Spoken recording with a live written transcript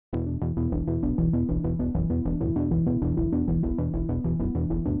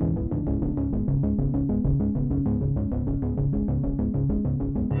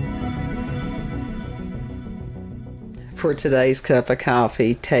for today's cup of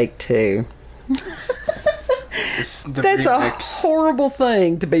coffee, take two. That's a horrible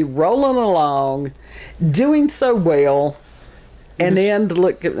thing to be rolling along, doing so well, and then to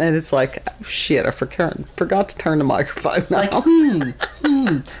look and it's like, oh, shit, I forgot to turn the microphone on.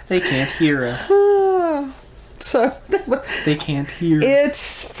 Like, they can't hear us. So they can't hear.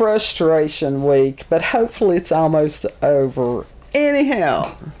 It's frustration week, but hopefully it's almost over.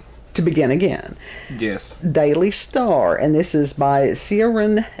 Anyhow, to begin again. Yes. Daily Star, and this is by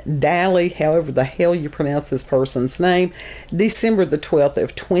Ciaran, Daly, however the hell you pronounce this person's name, December the 12th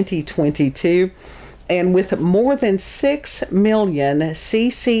of 2022. And with more than 6 million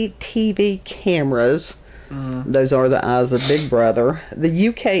CCTV cameras, those are the eyes of Big Brother, the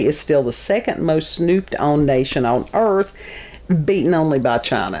UK is still the second most snooped on nation on Earth, beaten only by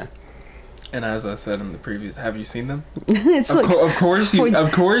China. And as I said in the previous, have you seen them? It's of course you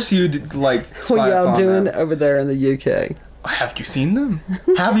like. What y'all doing over there in the UK? Have you seen them?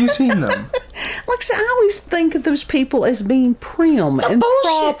 Have you seen them? Like, so I always think of those people as being prim and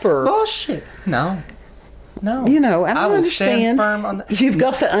proper. Bullshit. No. You know, and I will stand understand firm on that. You've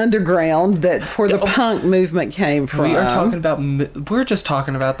got the underground that where the punk movement came from. We're just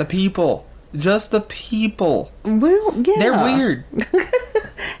talking about the people. Just the people. Well, yeah. They're weird.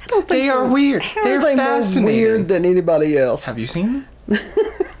 I don't think they are weird. They're fascinating. More weird than anybody else. Have you seen them?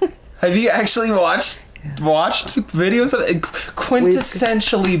 Have you actually watched videos of it?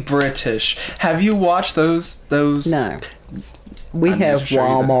 Quintessentially British? Have you watched those? No. We have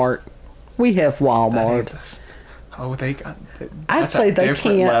Walmart. We have Walmart. Oh, they got. I'd say they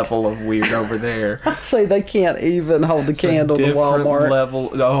different can't. Level of weird over there. I'd say they can't even hold the candle to Walmart.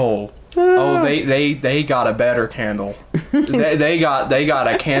 Level. Oh, they got a better candle. they got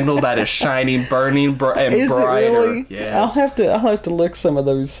a candle that is shining, burning, and brighter. Is it really? Yes. I'll have to look some of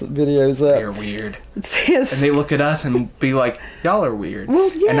those videos up. They're weird. It says, and they look at us and be like, "Y'all are weird."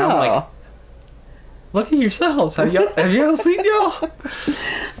 Well, yeah. And I'm like, look at yourselves. Have y'all seen y'all?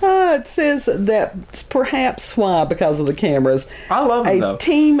 It says that's perhaps why, because of the cameras. I love them, though. A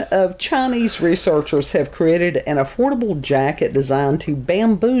team of Chinese researchers have created an affordable jacket designed to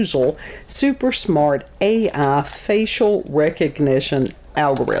bamboozle super smart AI facial recognition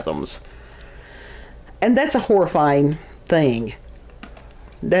algorithms. And that's a horrifying thing.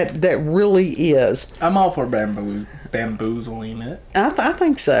 That really is. I'm all for bamboozling it. I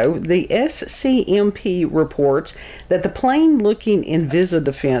think so. The SCMP reports that the plain-looking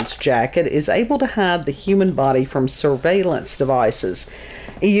Invisibility jacket is able to hide the human body from surveillance devices.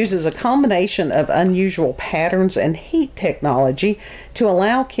 It uses a combination of unusual patterns and heat technology to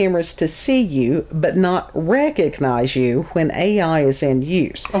allow cameras to see you but not recognize you when AI is in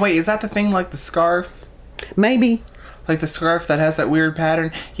use. Oh wait, is that the thing like the scarf? Maybe. Like the scarf that has that weird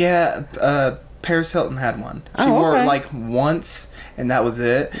pattern? Yeah, Paris Hilton had one. She wore it like once, and that was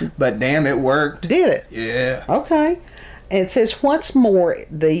it. But damn, it worked. Did it? Yeah. Okay. And it says, what's more,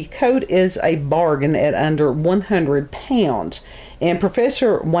 the coat is a bargain at under 100 pounds. And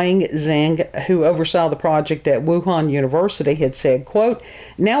Professor Wang Zhang, who oversaw the project at Wuhan University, had said, quote,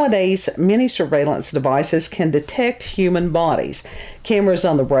 nowadays, many surveillance devices can detect human bodies. Cameras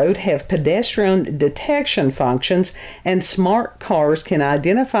on the road have pedestrian detection functions, and smart cars can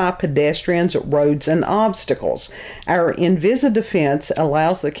identify pedestrians, roads, and obstacles. Our Invisibility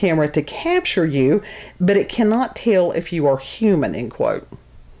allows the camera to capture you, but it cannot tell if you are human, end quote.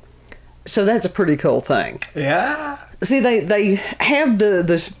 So that's a pretty cool thing. Yeah. See, they have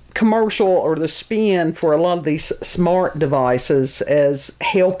the commercial or the spin for a lot of these smart devices as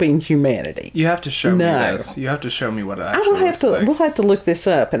helping humanity. You have to show me this. You have to show me what it actually looks like. We'll have to look this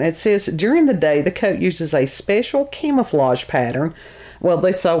up. And it says, during the day, the coat uses a special camouflage pattern. Well,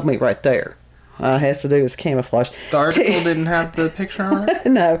 they sold me right there. It has to do with camouflage. The article didn't have the picture on it?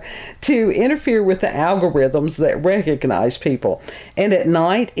 No. To interfere with the algorithms that recognize people. And at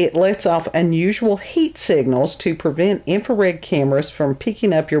night, it lets off unusual heat signals to prevent infrared cameras from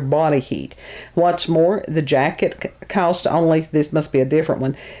picking up your body heat. What's more, the jacket cost only, this must be a different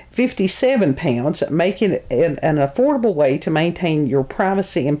one, 57 pounds, making it an affordable way to maintain your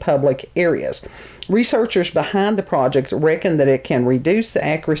privacy in public areas. Researchers behind the project reckon that it can reduce the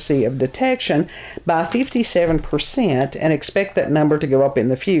accuracy of detection by 57% and expect that number to go up in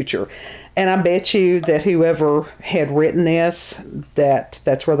the future. And I bet you that whoever had written this,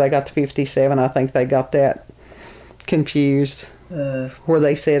 that's where they got the 57. I think they got that confused. Where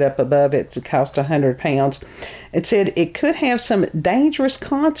they said up above it cost 100 pounds. It said it could have some dangerous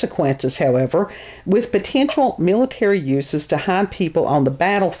consequences, however, with potential military uses to hide people on the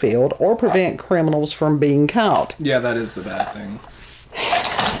battlefield or prevent criminals from being caught. Yeah, that is the bad thing.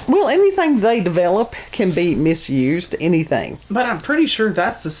 Well, anything they develop can be misused. Anything. But I'm pretty sure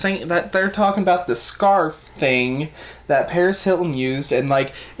that's the same, that they're talking about the scarf thing that Paris Hilton used, and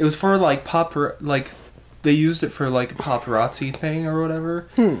like it was for like they used it for like a paparazzi thing or whatever.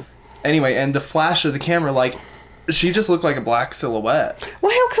 Anyway, and the flash of the camera, like she just looked like a black silhouette.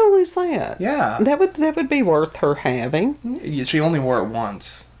 Well, how cool is that? Yeah, that would be worth her having. She only wore it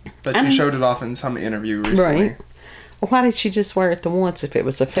once, but she showed it off in some interview recently. Right. Well, why did she just wear it the once if it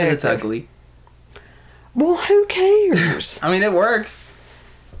was effective? It's ugly. Well, who cares? I mean, it works.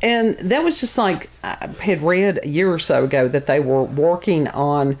 And that was just like, I had read a year or so ago that they were working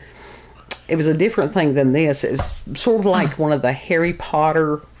on, it was a different thing than this. It was sort of like one of the Harry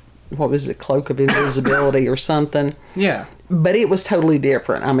Potter, what was it, Cloak of Invisibility or something. Yeah. But it was totally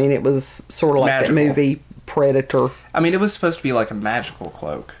different. I mean, it was sort of like Magical. that movie Predator. I mean, it was supposed to be like a magical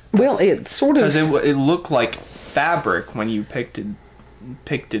cloak. Well, it sort of... Because it looked like fabric when you picked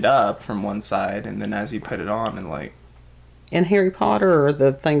it up from one side, and then as you put it on, and like... In Harry Potter, or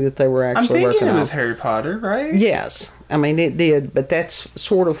the thing that they were actually working on? I'm thinking it was Harry Potter, right? Yes. I mean, it did, but that's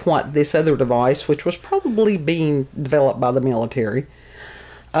sort of what this other device, which was probably being developed by the military,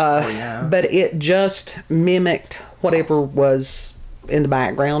 yeah. But it just mimicked whatever was in the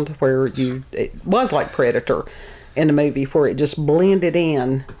background, where it was like Predator in the movie, where it just blended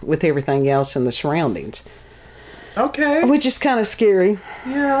in with everything else in the surroundings. Okay. Which is kind of scary.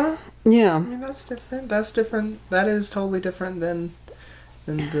 Yeah. Yeah. I mean, that's different. That's different. That is totally different than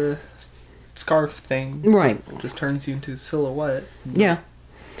the scarf thing. Right. It just turns you into a silhouette. Yeah.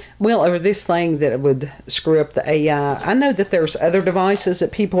 Well, or this thing that would screw up the AI. I know that there's other devices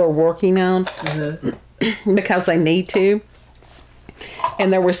that people are working on because they need to.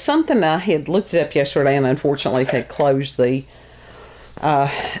 And there was something I had looked it up yesterday, and unfortunately had closed the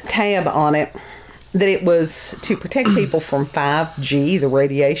tab on it, that it was to protect people from 5G, the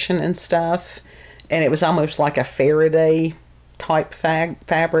radiation and stuff. And it was almost like a Faraday type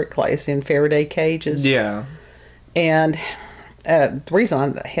fabric, like it's in Faraday cages. Yeah. And the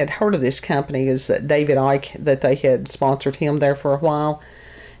reason I had heard of this company is that David Icke, that they had sponsored him there for a while.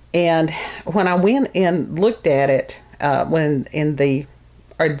 And when I went and looked at it, when in the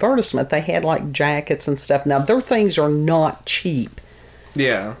advertisement, they had like jackets and stuff. Now, their things are not cheap.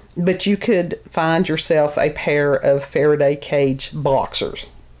 Yeah. But you could find yourself a pair of Faraday cage boxers.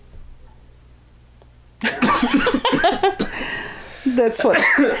 That's what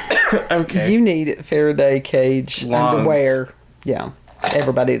okay. You need. Faraday cage Longs. Underwear. Yeah,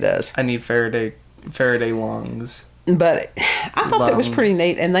 everybody does. I need Faraday longs. But I thought that was pretty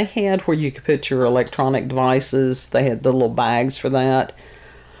neat. And they had where you could put your electronic devices. They had the little bags for that.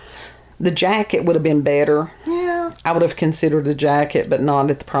 The jacket would have been better. Yeah. I would have considered a jacket, but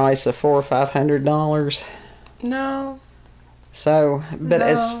not at the price of $400 or $500. No. So, but No.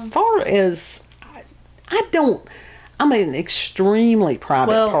 as far as I'm an extremely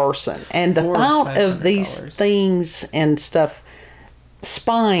private person, and the thought of these things and stuff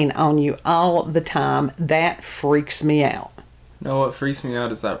spying on you all the time, that freaks me out. No, what freaks me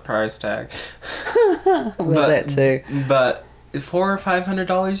out is that price tag. Well, that too. But $400 or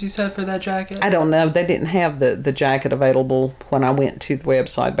 $500 you said for that jacket? I don't know. They didn't have the jacket available when I went to the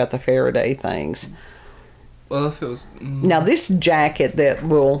website about the Faraday things. Well, if it was... Now, this jacket that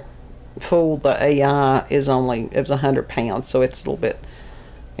will fool the AI it was 100 pounds, so it's a little bit,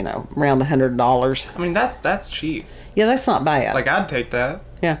 around $100. I mean, that's cheap. Yeah, that's not bad. Like, I'd take that.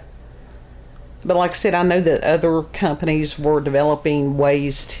 Yeah. But like I said, I know that other companies were developing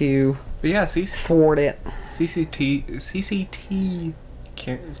ways to thwart it. CCTVs,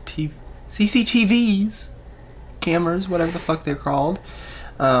 cameras, whatever the fuck they're called.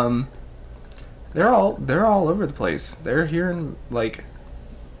 They're all over the place. They're here in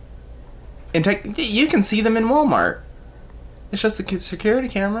you can see them in Walmart. It's just the security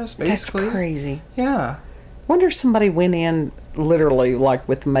cameras, basically. That's crazy. Yeah. Wonder if somebody went in literally like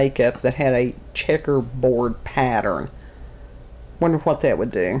with makeup that had a checkerboard pattern. Wonder what that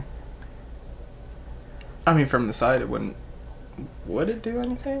would do. I mean, from the side, it wouldn't. Would it do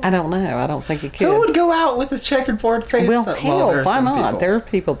anything? I don't know. I don't think it could. Who would go out with a checkerboard face? Well, hell, why not? People. There are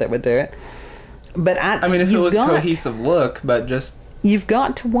people that would do it. But I mean, if it was a cohesive look, but just... You've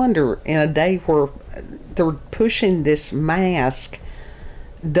got to wonder, in a day where they're pushing this mask,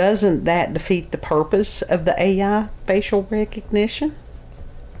 doesn't that defeat the purpose of the AI facial recognition?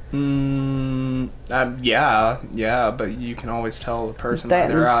 Yeah, but you can always tell the person by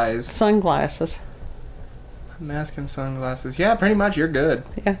their eyes. Sunglasses. Mask and sunglasses. Yeah, pretty much you're good.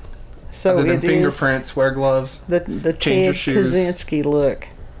 Yeah. So other than fingerprints, wear gloves. The change your shoes. Kaczynski look.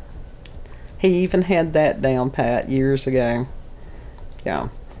 He even had that down pat years ago. Yeah.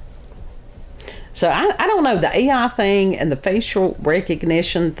 So I don't know, the AI thing and the facial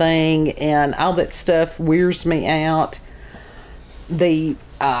recognition thing and all that stuff wears me out. The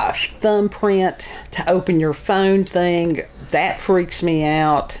thumbprint to open your phone thing, that freaks me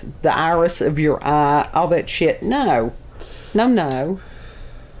out. The iris of your eye, all that shit. No. No.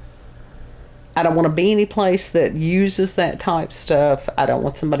 I don't want to be any place that uses that type stuff. I don't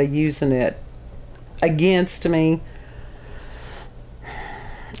want somebody using it against me.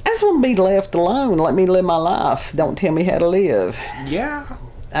 I just want to be left alone. Let me live my life. Don't tell me how to live. Yeah.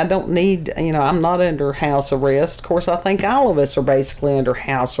 I don't need, I'm not under house arrest. Of course, I think all of us are basically under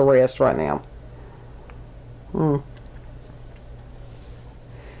house arrest right now.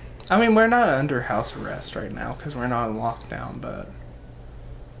 I mean, we're not under house arrest right now because we're not in lockdown, but...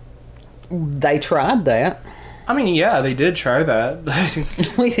 They tried that. I mean, yeah, they did try that.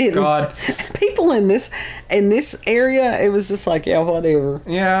 We didn't. God. People in this area, it was just like, yeah, whatever.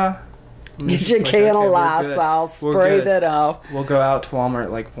 Yeah. Get your can of Lysol, spray that off. We'll go out to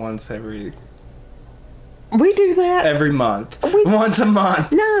Walmart like once every... We do that. Every month. Once a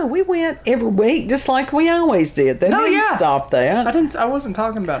month. No, we went every week, just like we always did. They didn't stop that. I wasn't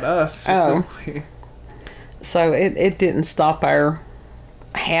talking about us specifically. So it didn't stop our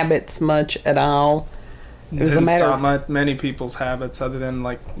habits much at all. It was a matter of many people's habits, other than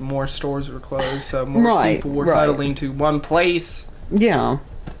like more stores were closed, so more people were huddling to one place. Yeah,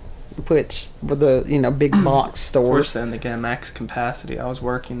 which were the big box stores. Of course, then again, max capacity. I was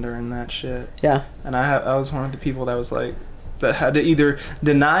working during that shit. Yeah, and I was one of the people that was like that had to either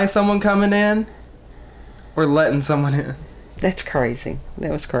deny someone coming in or letting someone in. That's crazy.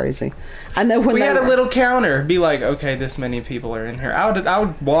 That was crazy. I know when we had a little counter, be like, okay, this many people are in here. I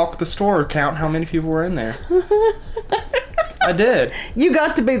would walk the store, count how many people were in there. I did. You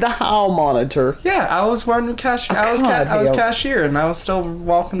got to be the hall monitor. Yeah, I was running cashier. I was cashier, and I was still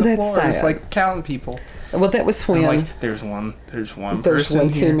walking the floor, just like counting people. Well, that was when. I'm like, there's one person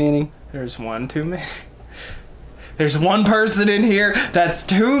one here. Too many. There's one too many. There's one person in here. That's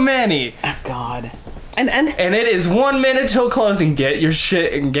too many. Oh God. And it is 1 minute till closing. Get your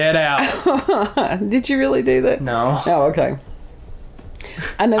shit and get out. Did you really do that? No. Oh, okay.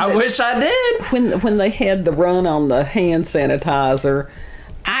 I wish I did. When they had the run on the hand sanitizer,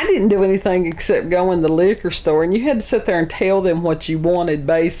 I didn't do anything except go in the liquor store, and you had to sit there and tell them what you wanted,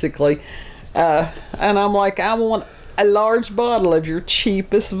 basically. And I'm like, I want a large bottle of your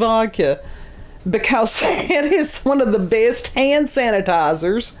cheapest vodka, because it is one of the best hand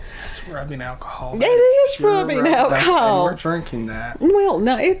sanitizers. It's rubbing alcohol. It is rubbing alcohol. And we're drinking that. Well,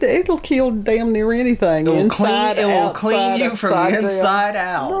 no, it'll kill damn near anything. It will clean you from the inside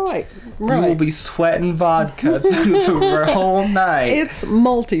out. Right. You will be sweating vodka the whole night. It's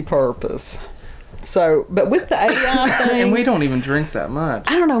multi-purpose. So, but with the AI thing... And we don't even drink that much.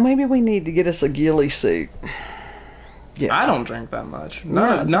 I don't know, maybe we need to get us a ghillie suit. Yeah. I don't drink that much.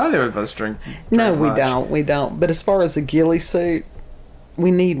 Neither of us drink No, much. we don't. But as far as a ghillie suit, we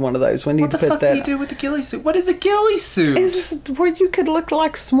need one of those. We need to put that. What the fuck do you do with the ghillie suit? What is a ghillie suit? It's where you could look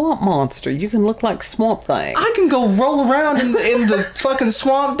like Swamp Monster. You can look like Swamp Thing. I can go roll around in the fucking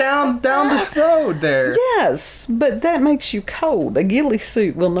swamp down the road there. Yes, but that makes you cold. A ghillie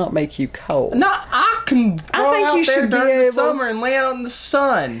suit will not make you cold. No, I can go out there during the summer and lay out in the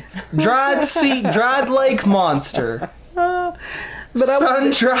sun. Dried lake monster. But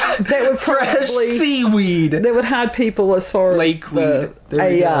sun-dried, fresh seaweed. That would hide people as far lakeweed. as the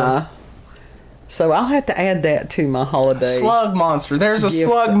AI. So I'll have to add that to my holiday. Slug monster. There's a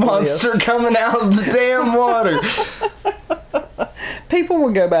slug monster coming out of the damn water. People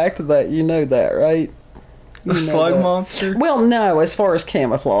will go back to that. You know that, right? The slug monster? Well, no, as far as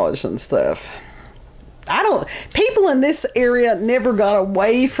camouflage and stuff. People in this area never got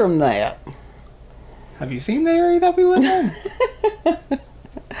away from that. Have you seen the area that we live in?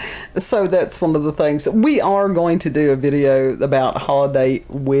 So that's one of the things. We are going to do a video about holiday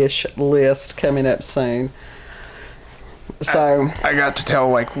wish list coming up soon. So I got to tell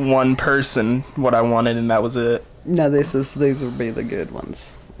like one person what I wanted, and that was it. No, these will be the good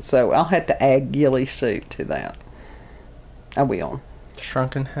ones. So I'll have to add ghillie suit to that. I will.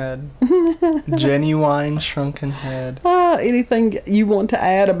 Shrunken head. Genuine shrunken head. Anything you want to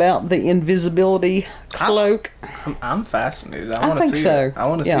add about the invisibility cloak? I'm fascinated. I want to see so. it. I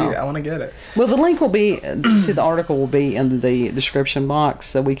want to see it. I want to get it. Well, the link will be to the article will be in the description box,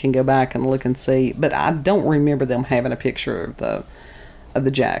 so we can go back and look and see. But I don't remember them having a picture of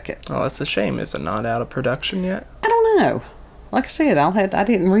the jacket. Oh, that's a shame. Is it not out of production yet? I don't know. Like I said, I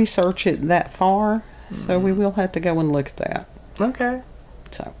didn't research it that far, so we will have to go and look at that. Okay.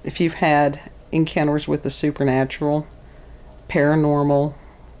 So, if you've had encounters with the supernatural, paranormal,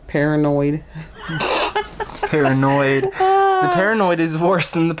 paranoid. Paranoid. The paranoid is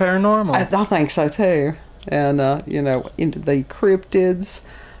worse than the paranormal. I think so too. And, into the cryptids,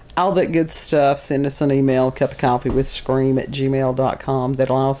 all that good stuff, send us an email, cupofcoffeewithscream@gmail.com.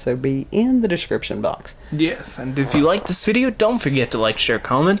 That'll also be in the description box. Yes, and if you like this video, don't forget to like, share,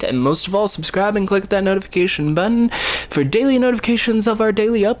 comment, and most of all, subscribe and click that notification button for daily notifications of our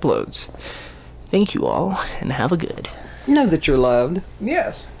daily uploads. Thank you all, and have a good. Know that you're loved.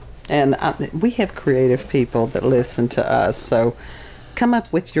 Yes. And we have creative people that listen to us, so come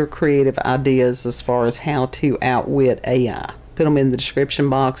up with your creative ideas as far as how to outwit AI. Put them in the description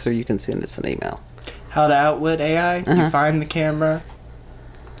box, or you can send us an email. How to outwit AI? You find the camera.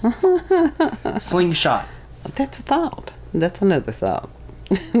 Slingshot. That's a thought. That's another thought.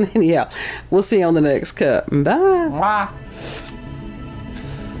 Yeah, we'll see you on the next cup. Bye. Mwah.